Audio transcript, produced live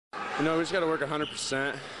You know, we just got to work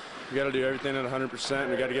 100%. We got to do everything at 100%.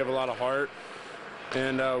 We got to give a lot of heart.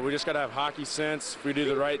 And we just got to have hockey sense. If we do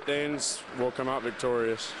the right things, we'll come out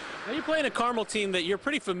victorious. Now you're playing a Carmel team that you're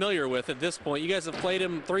pretty familiar with at this point. You guys have played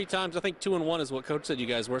them 3 times. I think 2-1 is what Coach said you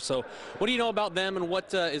guys were. So what do you know about them, and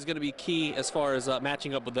what is going to be key as far as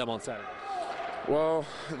matching up with them on Saturday? Well,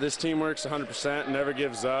 this team works 100%, never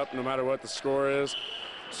gives up, no matter what the score is.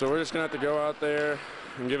 So we're just going to have to go out there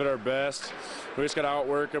and give it our best. We just got to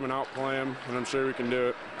outwork them and outplay them, and I'm sure we can do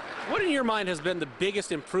it. What in your mind has been the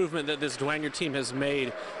biggest improvement that this Dwenger team has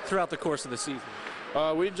made throughout the course of the season?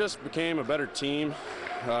 We just became a better team.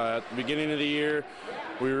 At the beginning of the year,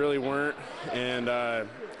 we really weren't, and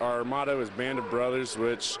our motto is Band of Brothers,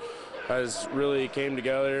 which has really came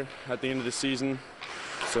together at the end of the season.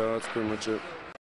 So that's pretty much it.